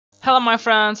Hello my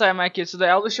friends, I'm Mike. Today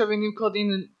I'll be showing new code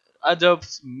in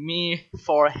Adopt Me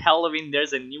for Halloween.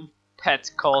 There's a new pet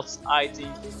called I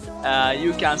think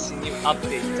you can see new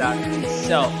update that.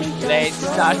 So let's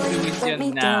start the video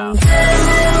now.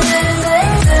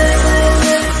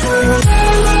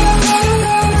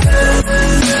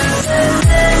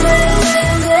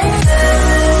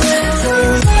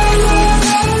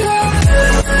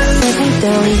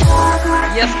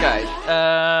 Yes guys,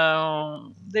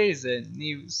 there is a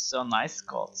new so nice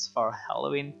code for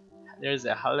Halloween. There's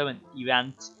a Halloween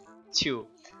event too.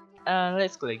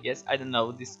 Let's click yes. I don't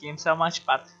know this game so much,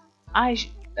 but I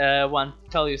want to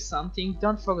tell you something.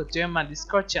 Don't forget to join my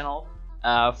Discord channel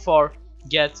for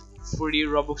get free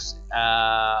Robux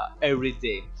every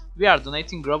day. We are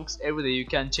donating Robux every day. You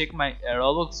can check my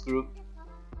Roblox group.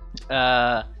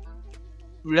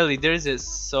 Really, there is a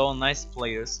so nice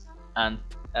players, and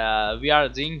we are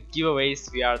doing giveaways,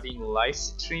 we are doing live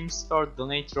streams for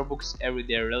donate Robux every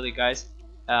day. Really guys,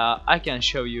 I can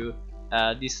show you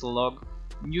this log.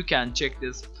 You can check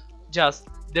this. Just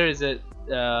there is a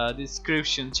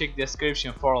description, check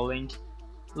description for a link.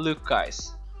 Look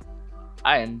guys,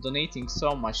 I am donating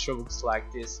so much Robux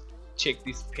like this. Check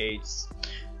this page.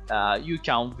 You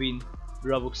can win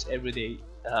Robux every day.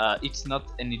 It's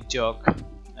not any joke.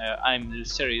 I'm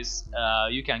serious.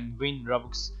 You can win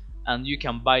Robux and you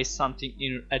can buy something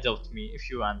in Adopt Me if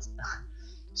you want.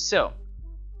 So,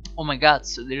 oh my god,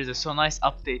 so there is a so nice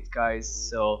update guys,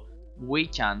 so we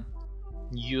can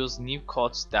use new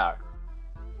codes there.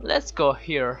 Let's go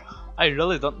here. I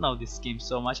really don't know this game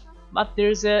so much, but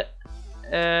there's a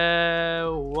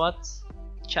what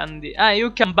candy,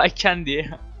 you can buy candy.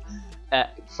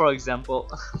 For example,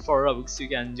 for Robux you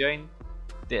can join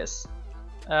this.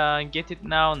 Get it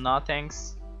now? No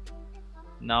thanks.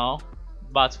 No,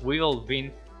 but we will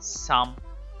win some.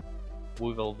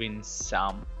 We will win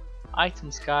some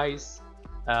items, guys.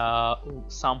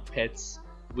 Some pets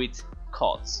with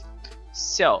codes.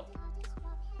 So,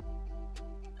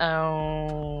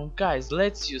 guys,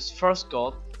 let's use first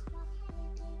code.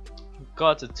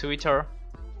 Go to Twitter.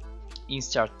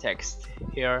 Insert text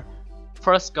here.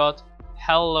 First code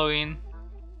Halloween.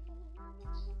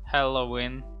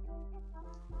 Halloween.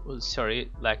 Oh,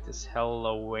 sorry, like this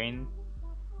Halloween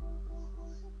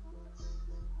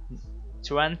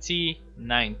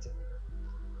 2019.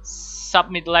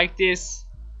 Submit like this.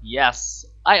 Yes,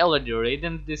 I already read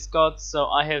in this code, so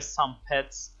I have some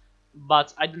pets,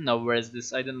 but I don't know where is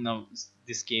this. I don't know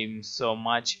this game so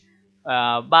much,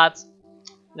 but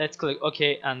let's click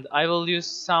OK, and I will use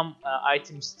some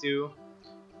items to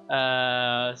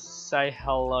say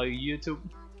hello YouTube.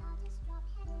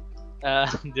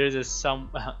 There's some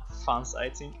fans I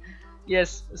think.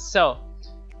 Yes, so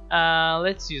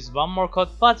let's use one more code,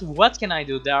 but what can I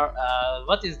do there?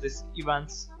 What is this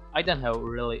event? I don't know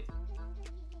really.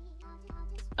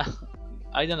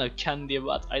 I don't know candy,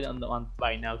 but I don't want to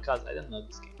buy now because I don't know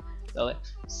this game really.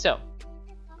 So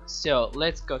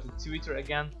let's go to Twitter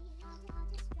again.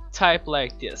 Type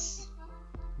like this: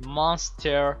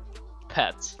 monster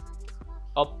pet.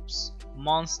 Oops,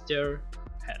 monster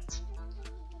pet.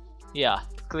 Yeah,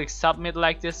 click submit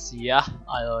like this. Yeah,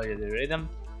 I already read them.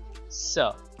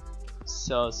 So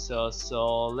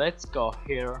let's go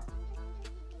here.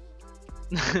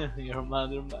 Your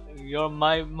mother, you're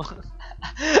my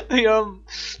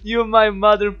you're my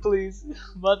mother, please.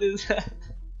 What is that?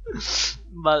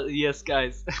 But yes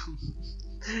guys.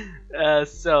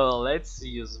 So let's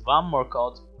use one more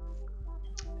code.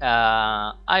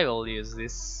 I will use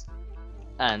this,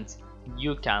 and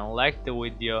you can like the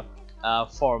video.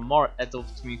 For more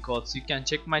Adopt Me codes, you can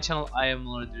check my channel. I am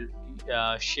already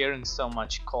sharing so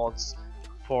much codes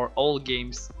for all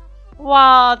games.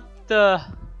 What the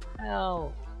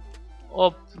hell?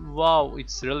 Oh wow,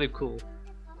 it's really cool.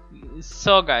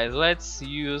 So guys, let's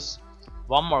use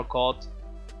one more code.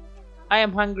 I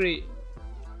am hungry.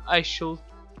 I should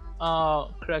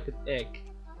crack an egg.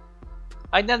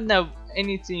 I don't know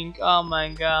anything. Oh my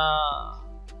god.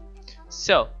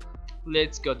 So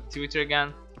let's go to Twitter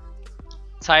again.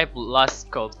 Type last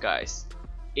code guys.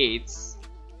 It's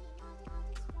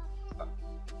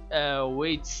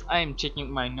wait, I'm checking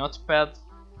my notepad.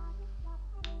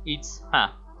 It's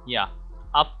yeah,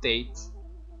 update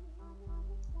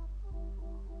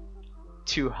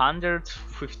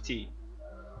 250.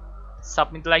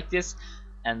 Submit like this,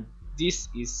 and this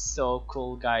is so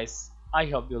cool guys. I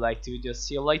hope you liked the video.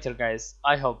 See you later guys.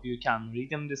 I hope you can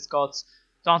redeem these codes.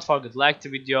 Don't forget to like the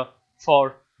video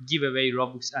for giveaway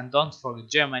Robux, and don't forget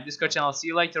to join my Discord channel. See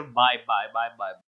you later. Bye.